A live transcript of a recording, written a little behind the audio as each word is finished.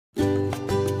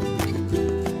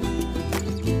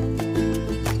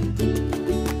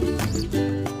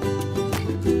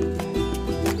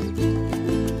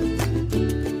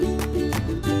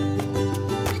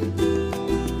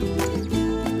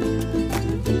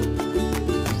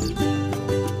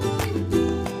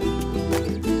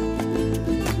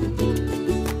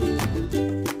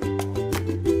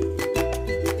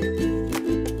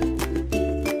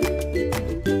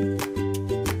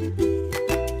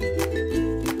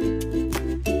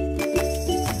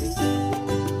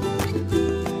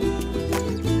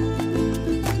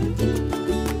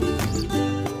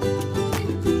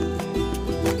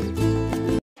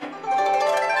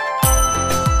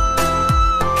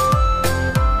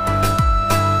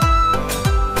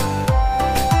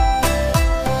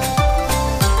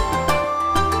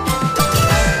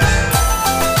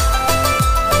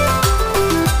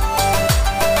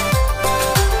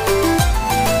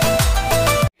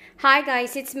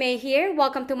guys, it's May here.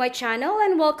 Welcome to my channel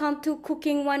and welcome to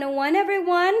Cooking 101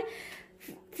 everyone.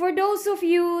 For those of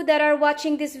you that are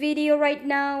watching this video right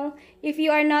now, if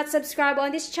you are not subscribed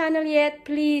on this channel yet,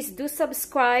 please do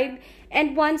subscribe.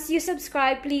 And once you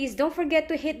subscribe, please don't forget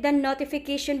to hit the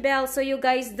notification bell so you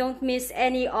guys don't miss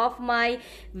any of my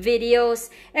videos.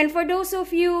 And for those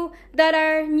of you that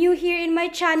are new here in my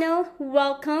channel,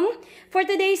 welcome. For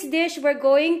today's dish, we're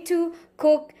going to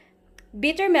cook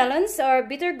bitter melons or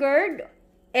bitter gourd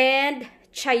and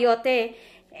chayote,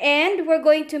 and we're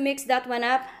going to mix that one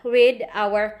up with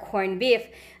our corned beef.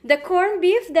 The corned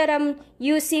beef that I'm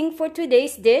using for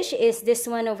today's dish is this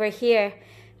one over here.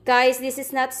 Guys, this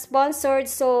is not sponsored,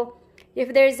 so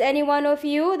if there's any one of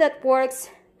you that works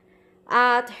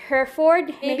at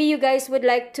Hereford, maybe you guys would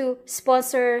like to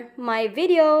sponsor my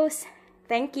videos.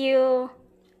 Thank you.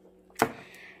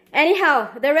 Anyhow,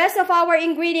 the rest of our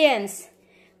ingredients.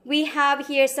 We have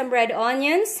here some red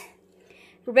onions,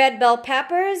 red bell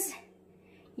peppers,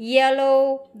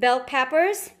 yellow bell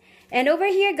peppers, and over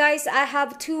here guys, I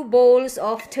have 2 bowls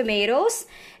of tomatoes.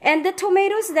 And the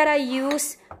tomatoes that I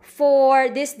use for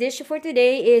this dish for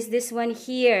today is this one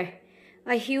here,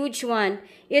 a huge one.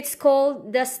 It's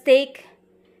called the steak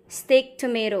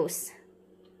tomatoes,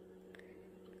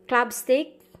 club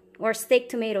steak or steak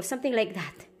tomato, something like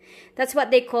that. That's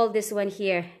what they call this one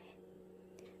here.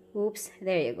 Oops,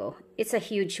 there you go. It's a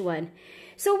huge one.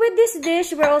 So with this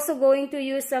dish, we're also going to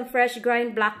use some fresh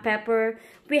ground black pepper.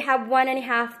 We have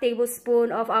 1.5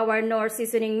 tablespoons of our Knorr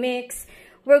seasoning mix.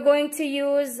 We're going to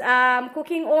use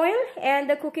cooking oil, and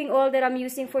the cooking oil that I'm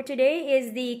using for today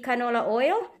is the canola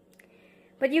oil.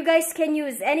 But you guys can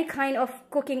use any kind of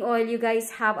cooking oil you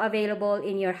guys have available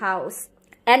in your house.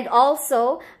 And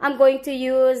also, I'm going to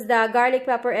use the garlic,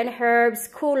 pepper, and herbs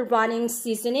cool running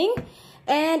seasoning.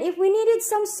 And if we needed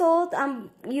some salt, I'm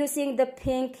using the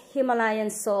pink Himalayan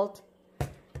salt.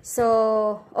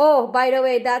 So, oh, by the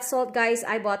way, that salt, guys,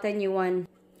 I bought a new one.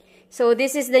 So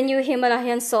this is the new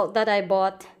Himalayan salt that I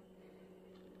bought,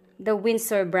 the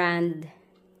Windsor brand.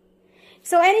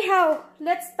 So anyhow,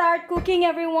 let's start cooking,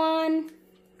 everyone.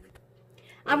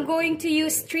 I'm going to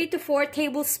use 3 to 4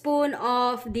 tablespoons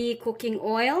of the cooking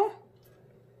oil.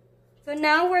 So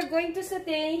now we're going to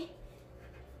saute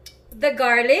the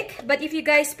garlic, but if you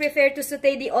guys prefer to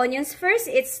saute the onions first,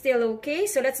 it's still okay.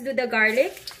 So let's do the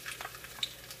garlic.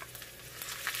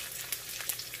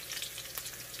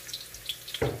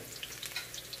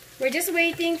 We're just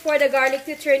waiting for the garlic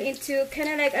to turn into kind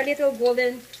of like a little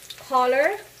golden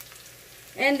color,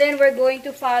 and then we're going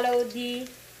to follow the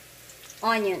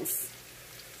onions.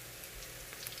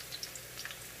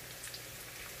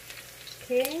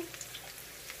 Okay.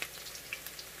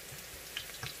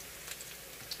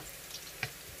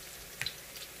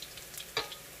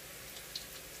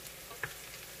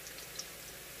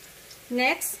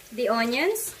 Next, the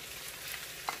onions.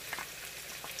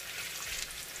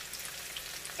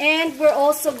 And we're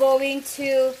also going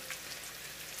to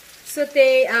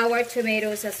saute our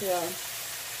tomatoes as well.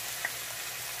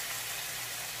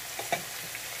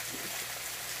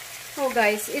 Oh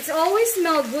guys, it's always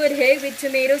smell good, hey, with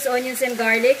tomatoes, onions, and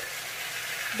garlic.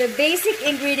 The basic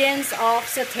ingredients of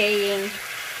sauteing.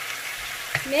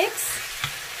 Mix.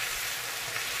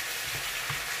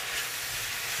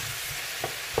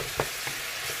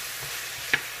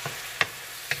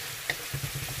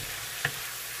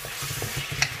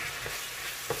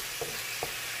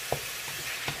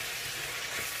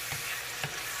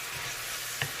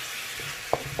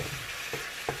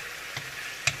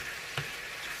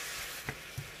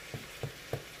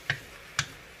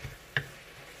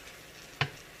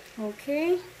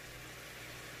 Okay,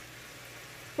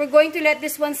 we're going to let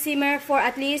this one simmer for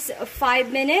at least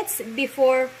 5 minutes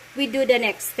before we do the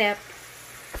next step.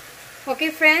 Okay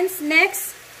friends,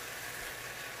 next,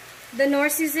 the Knorr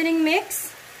seasoning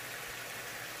mix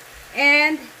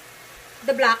and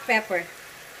the black pepper.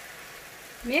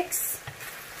 Mix.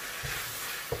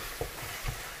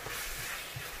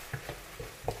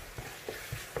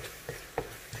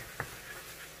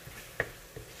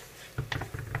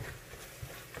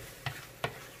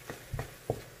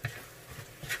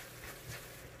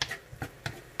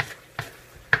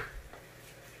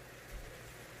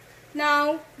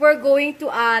 Now, we're going to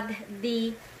add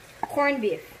the corned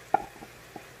beef.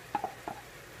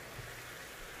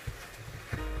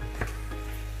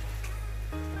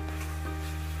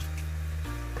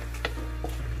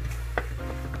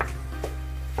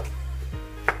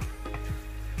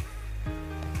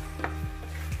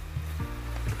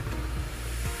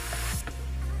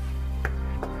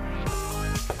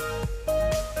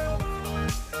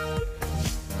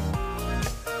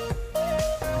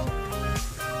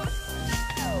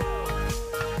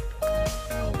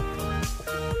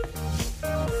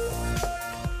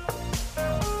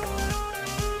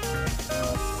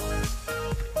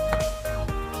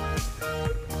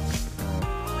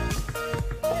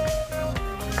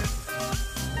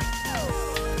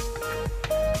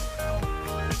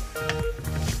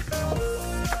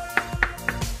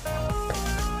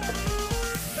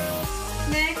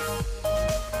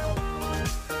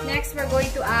 going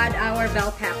to add our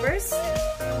bell peppers.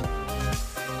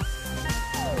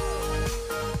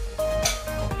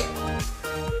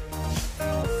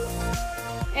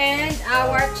 And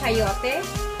our chayote.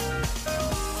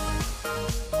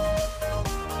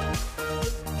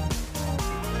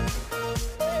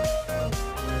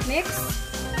 Mix.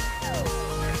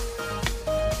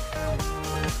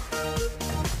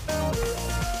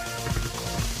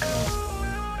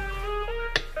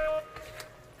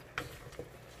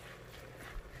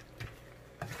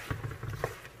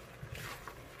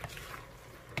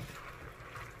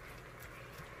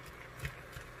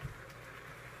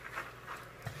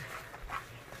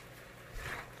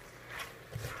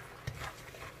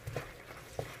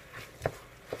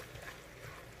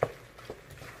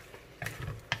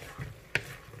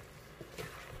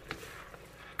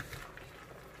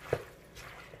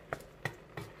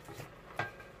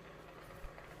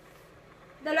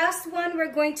 The last one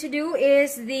we're going to do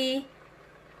is the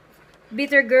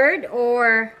bitter gourd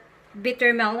or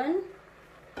bitter melon.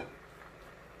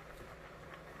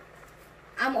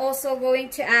 I'm also going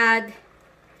to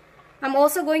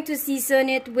season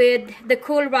it with the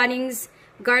Cool Runnings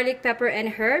garlic, pepper,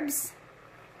 and herbs.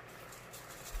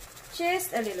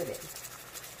 Just a little bit.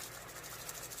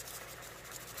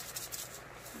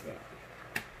 There.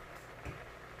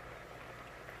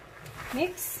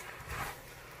 Mix.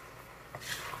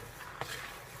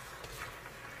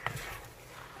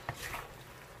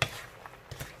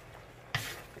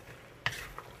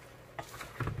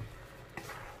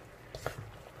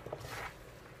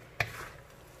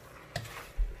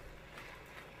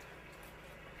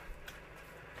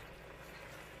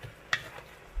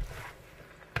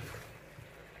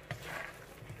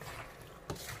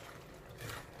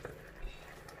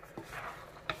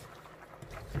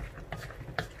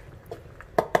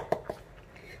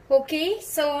 Okay,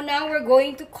 so now we're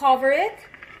going to cover it.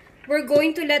 We're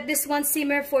going to let this one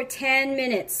simmer for 10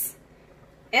 minutes.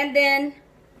 And then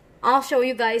I'll show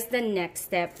you guys the next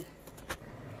step.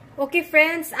 Okay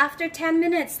friends, after 10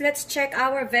 minutes, let's check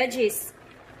our veggies.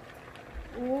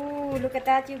 Ooh, look at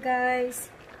that, you guys.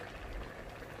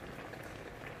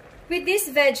 With these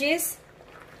veggies,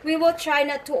 we will try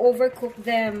not to overcook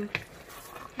them.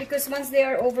 Because once they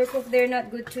are overcooked, they're not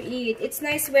good to eat. It's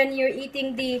nice when you're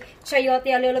eating the chayote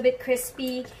a little bit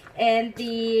crispy and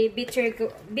the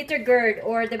bitter gourd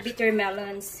or the bitter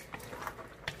melons.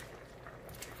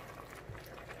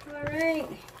 Alright.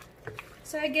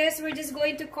 So I guess we're just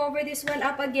going to cover this one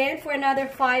up again for another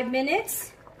 5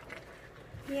 minutes.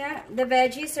 Yeah, the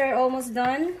veggies are almost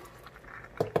done.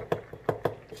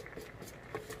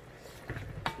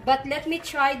 But let me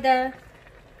try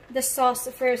the sauce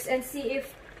first and see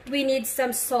if we need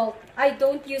some salt. I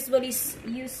don't usually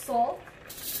use salt,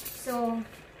 so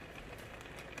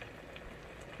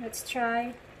let's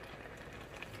try.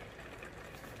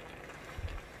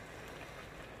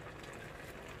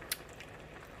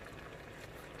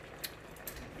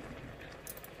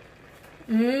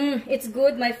 It's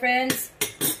good, my friends.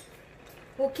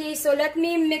 Okay, so let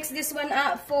me mix this one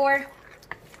up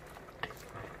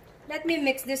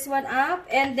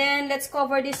and then let's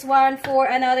cover this one for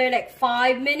another like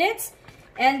 5 minutes,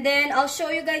 and then I'll show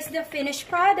you guys the finished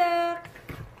product.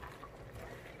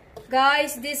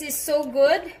 Guys, this is so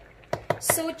good,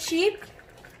 so cheap,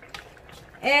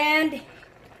 and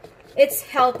it's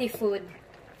healthy food.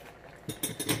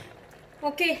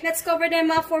 Okay, let's cover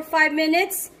them up for 5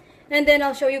 minutes and then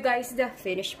I'll show you guys the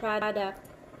finished product.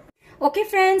 Okay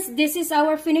friends, this is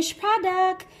our finished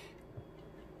product.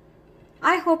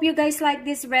 I hope you guys like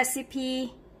this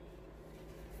recipe.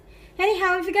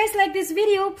 Anyhow, if you guys like this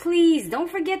video, please don't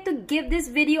forget to give this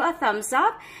video a thumbs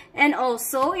up. And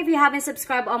also, if you haven't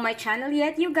subscribed on my channel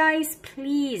yet, you guys,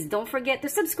 please don't forget to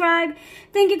subscribe.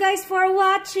 Thank you guys for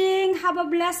watching. Have a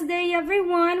blessed day,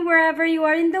 everyone, wherever you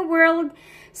are in the world.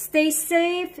 Stay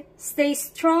safe, stay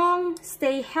strong,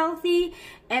 stay healthy,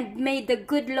 and may the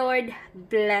good Lord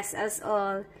bless us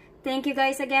all. Thank you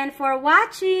guys again for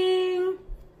watching.